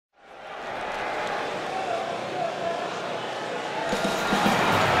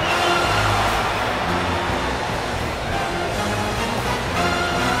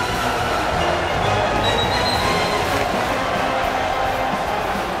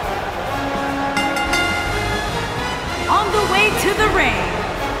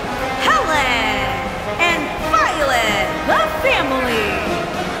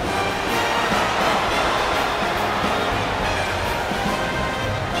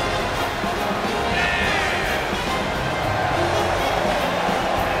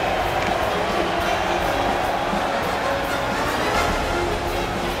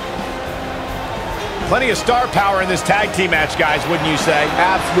Plenty of star power in this tag team match, guys, wouldn't you say?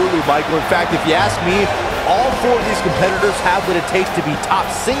 Absolutely, Michael. In fact, if you ask me, all four of these competitors have what it takes to be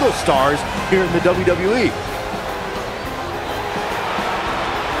top single stars here in the WWE.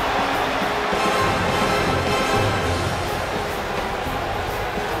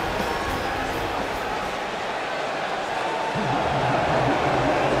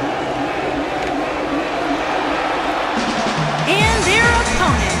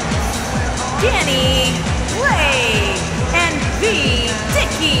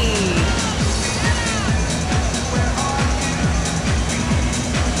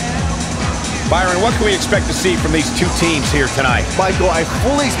 Byron, what can we expect to see from these two teams here tonight? Michael, I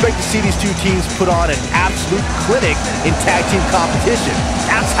fully expect to see these two teams put on an absolute clinic in tag team competition.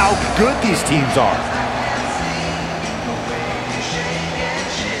 That's how good these teams are.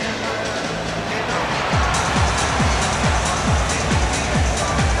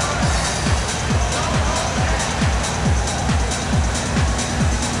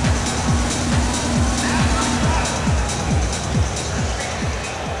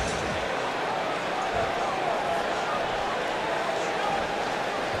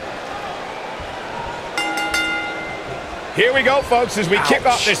 Here we go, folks, as we kick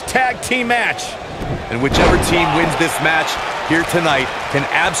off this tag team match. And whichever team wins this match here tonight can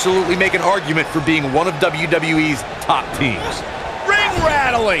absolutely make an argument for being one of WWE's top teams. Ring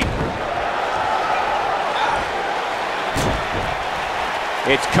rattling!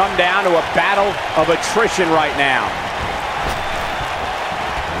 It's come down to a battle of attrition right now.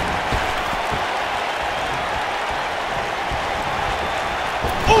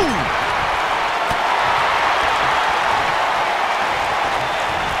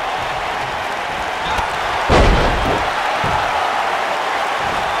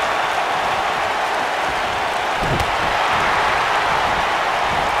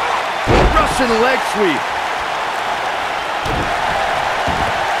 Leg sweep.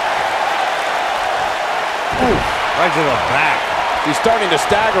 Right to the back. She's starting to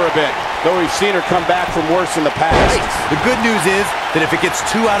stagger a bit, though we've seen her come back from worse in the past. Nice. The good news is that if it gets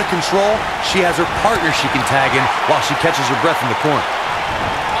too out of control, she has her partner she can tag in while she catches her breath in the corner.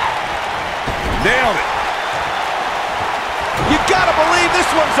 Nailed it. You gotta believe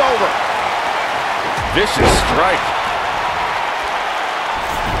this one's over. Vicious strike.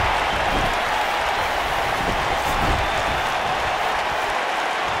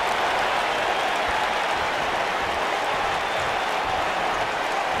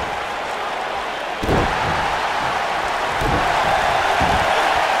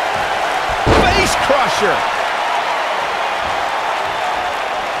 Crusher.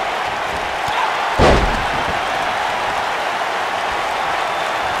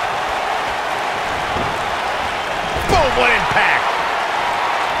 Boom, what impact.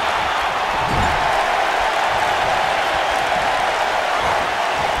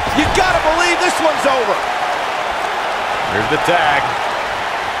 You gotta believe this one's over. Here's the tag.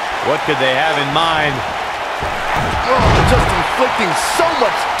 What could they have in mind? Oh, just inflicting so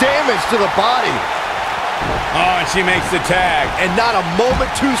much damage to the body. Oh, and she makes the tag. And not a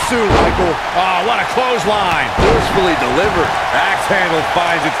moment too soon, Michael. Oh, what a clothesline. Forcefully delivered. Axe handle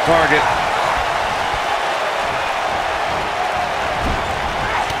finds its target.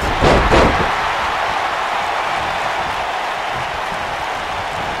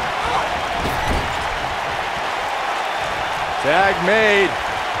 Tag made.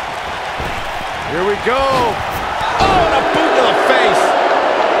 Here we go. Oh, and a boot to the face.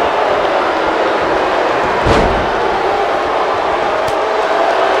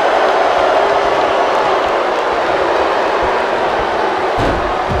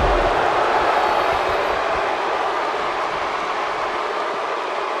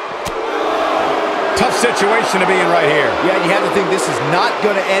 Tough situation to be in right here. Yeah, you have to think this is not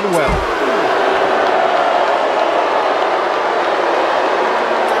going to end well.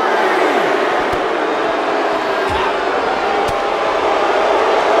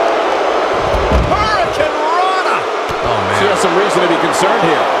 She has some reason to be concerned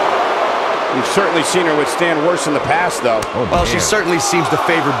here. We've certainly seen her withstand worse in the past, though. Well, she certainly seems to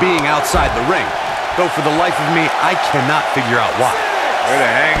favor being outside the ring. Though for the life of me, I cannot figure out why. Way to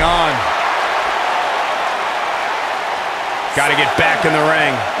hang on. Got to get back in the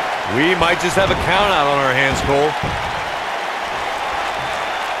ring. We might just have a count out on our hands, Cole.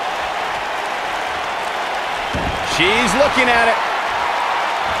 She's looking at it.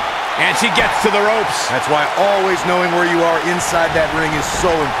 And she gets to the ropes. That's why always knowing where you are inside that ring is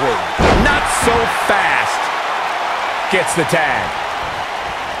so important. Not so fast. Gets the tag.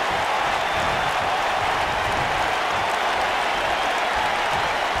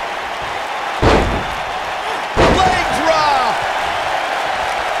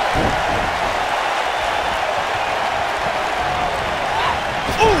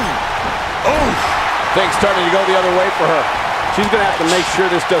 Things starting to go the other way for her. She's going to have to make sure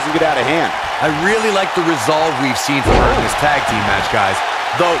this doesn't get out of hand. I really like the resolve we've seen from her in this tag team match, guys.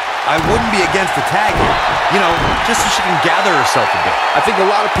 Though, I wouldn't be against the tag here. You know, just so she can gather herself a bit. I think a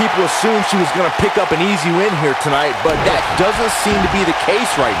lot of people assumed she was going to pick up an easy win here tonight, but that doesn't seem to be the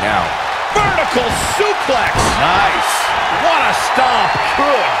case right now. Vertical suplex. Nice. What a stomp.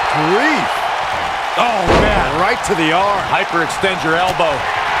 Good grief. Oh, man. Right to the arm. Hyperextend your elbow.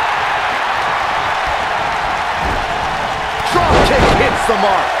 Drop kick hits the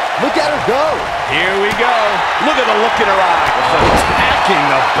mark. Look at her go. Here we go. Look at the look in her eye. Attacking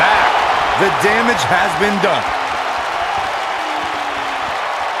the back. The damage has been done.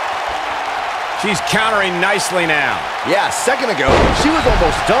 She's countering nicely now. Yeah, a second ago, she was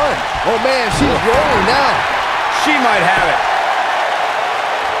almost done. Oh, man, she's rolling now. She might have it.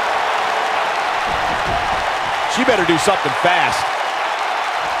 She better do something fast.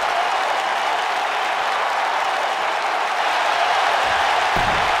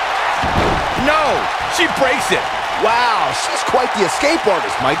 No! She breaks it. Wow, she's quite the escape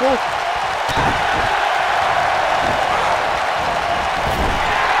artist, Michael.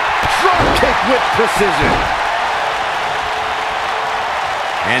 Drop kick with precision.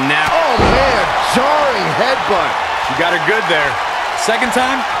 And now... Oh, man, jarring headbutt. She got her good there. Second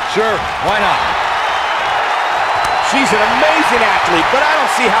time? Sure, why not? She's an amazing athlete, but I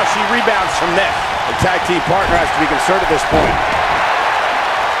don't see how she rebounds from this. The tag team partner has to be concerned at this point.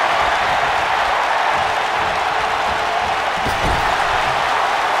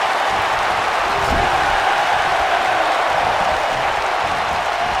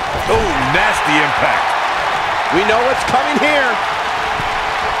 Oh, nasty impact. We know what's coming here.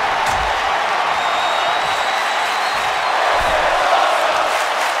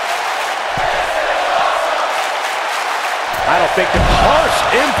 I don't think the harsh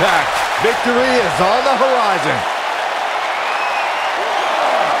impact. Victory is on the horizon.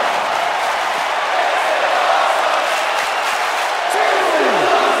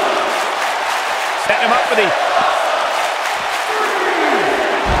 Setting him up for the...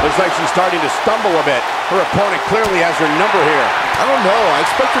 Looks like she's starting to stumble a bit. Her opponent clearly has her number here. I don't know. I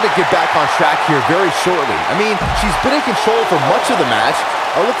expect her to get back on track here very shortly. I mean, she's been in control for much of the match.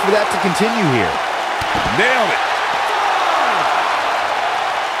 I'll look for that to continue here. Nailed it.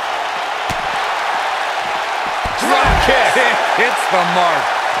 Drop kick. Hits the mark.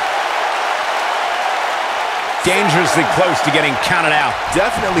 Dangerously close to getting counted out.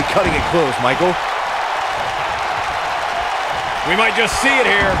 Definitely cutting it close, Michael. We might just see it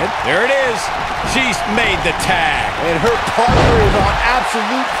here. There it is. She's made the tag. And her partner is on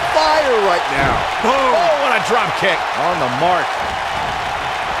absolute fire right now. Oh, what a drop kick. On the mark.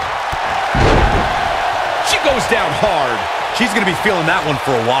 She goes down hard. She's going to be feeling that one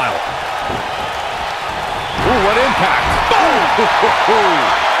for a while. Ooh, what impact.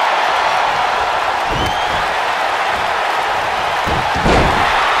 Boom.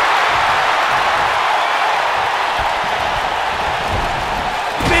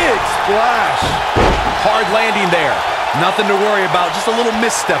 Splash. Hard landing there. Nothing to worry about, just a little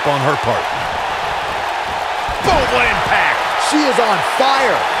misstep on her part. Boom, what impact. She is on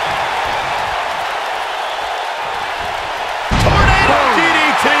fire. Tornado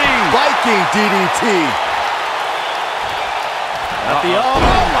DDT. Viking DDT. At the arm.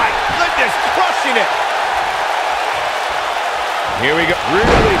 Oh my goodness, crushing it. Here we go.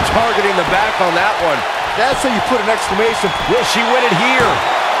 Really targeting the back on that one. That's how you put an exclamation. Will she win it here?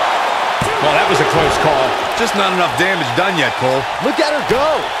 Well, that was a close call. Just not enough damage done yet, Cole. Look at her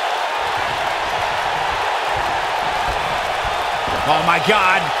go. Oh, my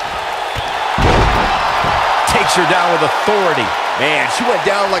God. Takes her down with authority. Man, she went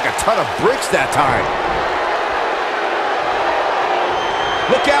down like a ton of bricks that time.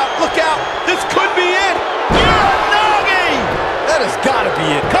 Look out, look out. This could be it. Uranagi! That has got to be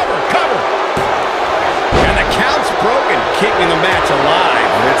it. Cover, cover. And the count's broken, keeping the match alive.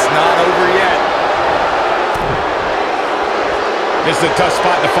 It's not over yet. This is a tough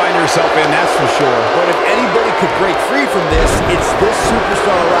spot to find herself in, that's for sure. But if anybody could break free from this, it's this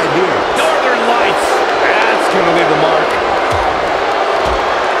superstar right here. Northern Lights. That's going to leave a mark.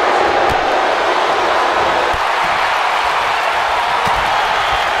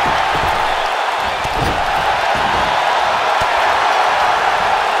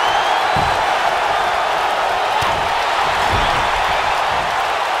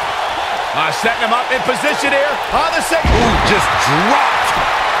 Setting him up in position here on the second. Ooh, just dropped.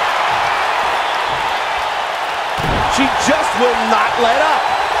 She just will not let up.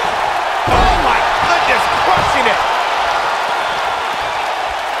 Oh, my goodness, crushing it.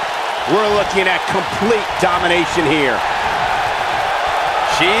 We're looking at complete domination here.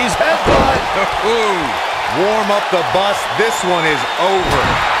 She's headbutt. Warm up the bus. This one is over.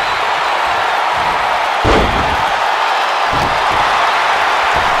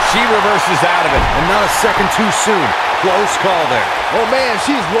 She reverses out of it. And not a second too soon. Close call there. Oh, man,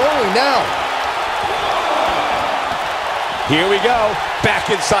 she's rolling now. Here we go. Back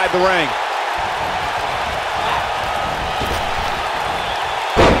inside the ring.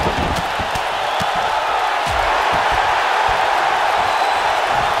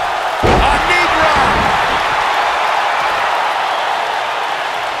 A knee drop.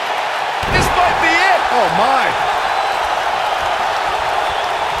 This might be it. Oh, my.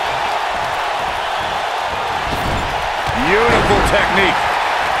 Beautiful technique.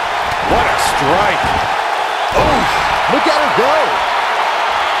 What a strike. Oh, look at her go.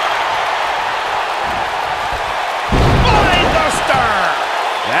 Myster.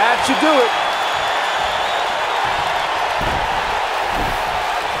 That should do it.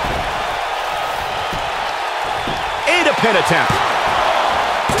 A pin attempt.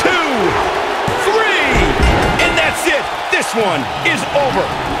 2, 3. And that's it. This one is over.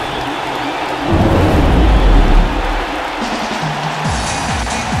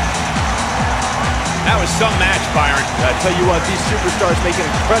 That was some match, Byron. I tell you what, these superstars make an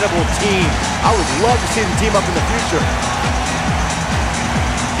incredible team. I would love to see them team up in the future.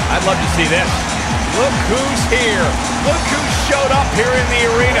 I'd love to see this. Look who's here. Look who showed up here in the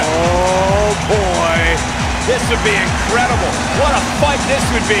arena. Oh, boy. This would be incredible. What a fight this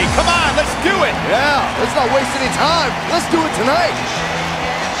would be. Come on, let's do it. Yeah, let's not waste any time. Let's do it tonight.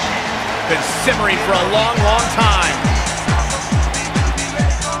 Been simmering for a long, long time.